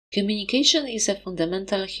Communication is a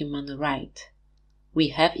fundamental human right. We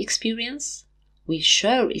have experience, we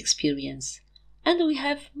share experience, and we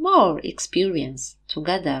have more experience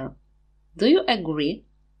together. Do you agree?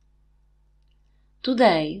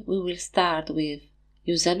 Today we will start with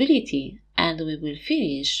usability and we will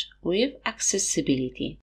finish with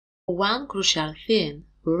accessibility. One crucial thing,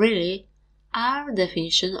 really, our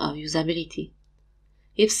definition of usability.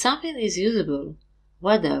 If something is usable,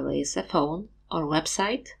 whether it's a phone or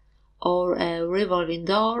website, or a revolving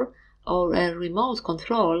door, or a remote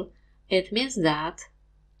control, it means that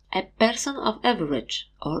a person of average,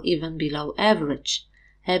 or even below average,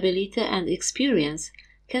 ability and experience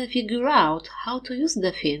can figure out how to use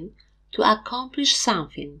the thing to accomplish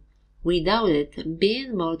something without it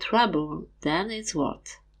being more trouble than it's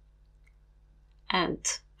worth. And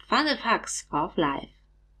fun facts of life.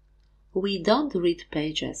 We don't read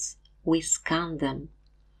pages, we scan them.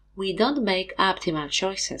 We don't make optimal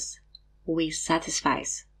choices, we satisfy.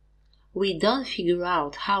 We don't figure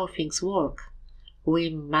out how things work, we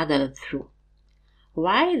muddle through.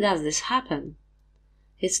 Why does this happen?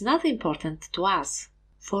 It's not important to us.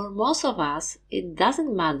 For most of us, it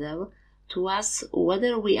doesn't matter to us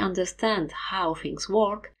whether we understand how things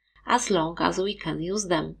work as long as we can use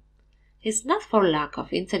them. It's not for lack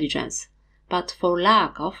of intelligence, but for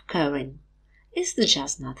lack of caring. It's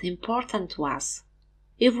just not important to us.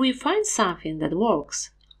 If we find something that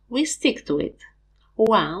works, we stick to it.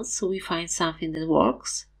 Once we find something that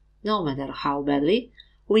works, no matter how badly,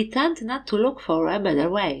 we tend not to look for a better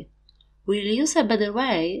way. We'll use a better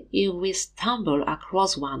way if we stumble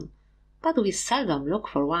across one, but we seldom look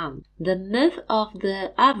for one. The myth of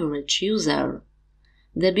the average user.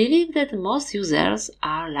 The belief that most users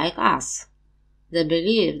are like us. The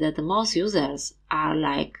belief that most users are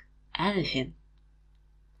like anything.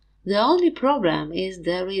 The only problem is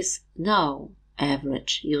there is no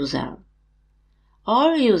average user.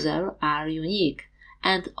 All users are unique,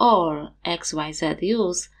 and all XYZ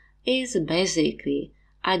use is basically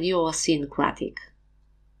idiosyncratic.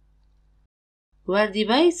 Where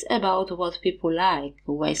debates about what people like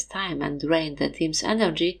waste time and drain the team's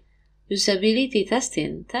energy, usability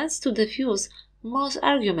testing tends to diffuse most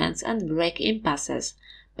arguments and break impasses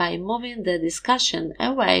by moving the discussion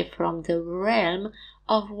away from the realm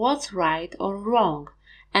of what's right or wrong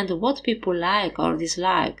and what people like or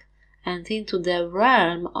dislike, and into the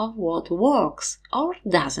realm of what works or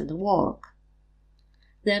doesn't work.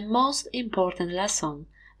 The most important lesson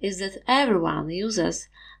is that everyone uses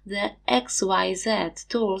the XYZ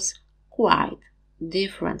tools quite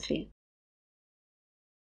differently.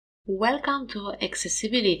 Welcome to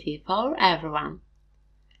Accessibility for Everyone.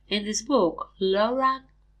 In this book, Laura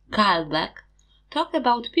Kalbag talked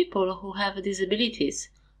about people who have disabilities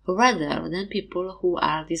rather than people who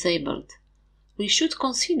are disabled. We should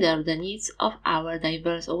consider the needs of our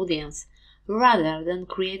diverse audience rather than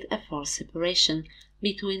create a false separation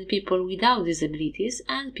between people without disabilities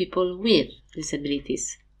and people with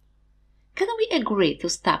disabilities. Can we agree to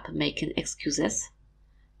stop making excuses?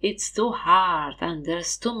 It's too hard and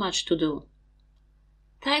there's too much to do.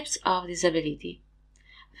 Types of disability.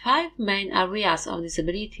 5 main areas of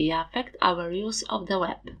disability affect our use of the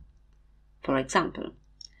web. For example,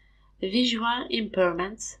 visual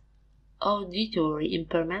impairments, auditory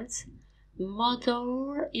impairments,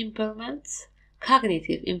 motor impairments,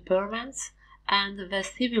 cognitive impairments, and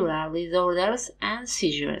vestibular disorders and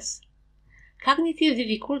seizures. Cognitive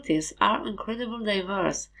difficulties are incredibly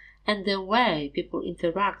diverse, and the way people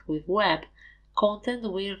interact with web content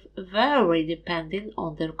will vary depending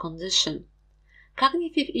on their condition.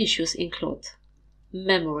 Cognitive issues include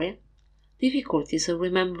memory, difficulties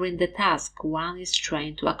remembering the task one is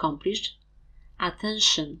trying to accomplish,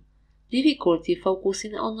 attention, difficulty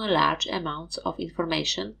focusing on large amounts of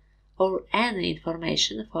information or any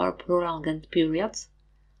information for prolonged periods,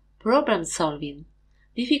 problem solving,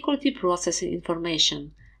 difficulty processing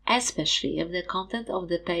information, especially if the content of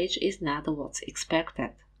the page is not what's expected,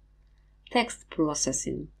 text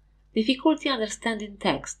processing, difficulty understanding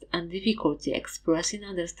text and difficulty expressing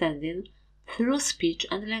understanding through speech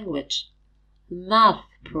and language, math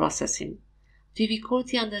processing,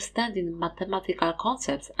 difficulty understanding mathematical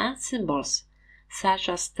concepts and symbols, such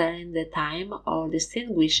as telling the time or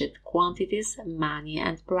distinguishing quantities, money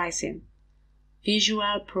and pricing,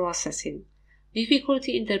 visual processing,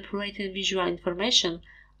 difficulty interpreting visual information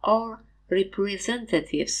or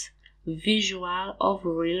representatives visual of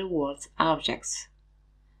real-world objects,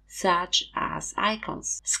 such as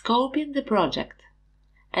icons. Scoping the project.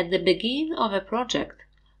 At the beginning of a project,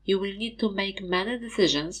 you will need to make many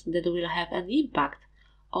decisions that will have an impact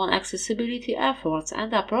on accessibility efforts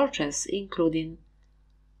and approaches, including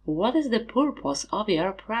What is the purpose of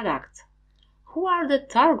your product? Who are the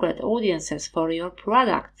target audiences for your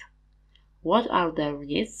product? What are their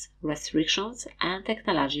needs, restrictions, and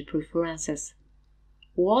technology preferences?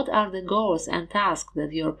 What are the goals and tasks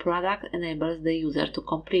that your product enables the user to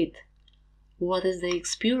complete? What is the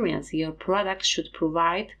experience your product should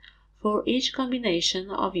provide for each combination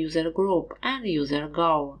of user group and user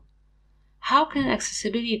goal? How can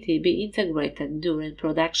accessibility be integrated during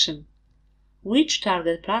production? Which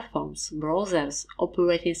target platforms, browsers,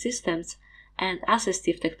 operating systems, and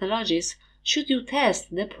assistive technologies should you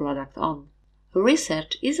test the product on?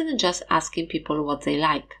 Research isn't just asking people what they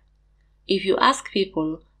like. If you ask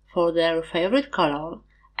people for their favorite color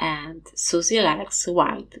and Susie likes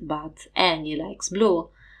white but Annie likes blue,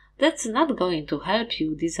 that's not going to help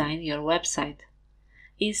you design your website.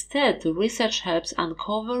 Instead, research helps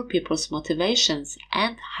uncover people's motivations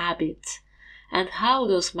and habits and how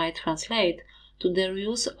those might translate to their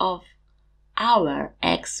use of our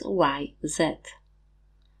X, Y, Z.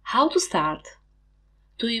 How to start?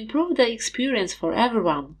 To improve the experience for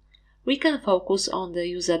everyone, we can focus on the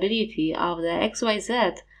usability of the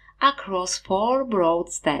XYZ across 4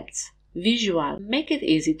 broad steps. Visual, make it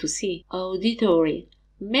easy to see. Auditory,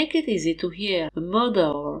 make it easy to hear.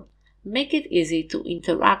 Motor, make it easy to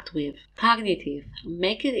interact with. Cognitive,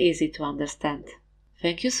 make it easy to understand.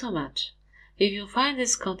 Thank you so much. If you find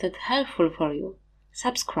this content helpful for you,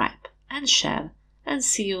 subscribe and share, and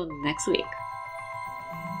see you next week.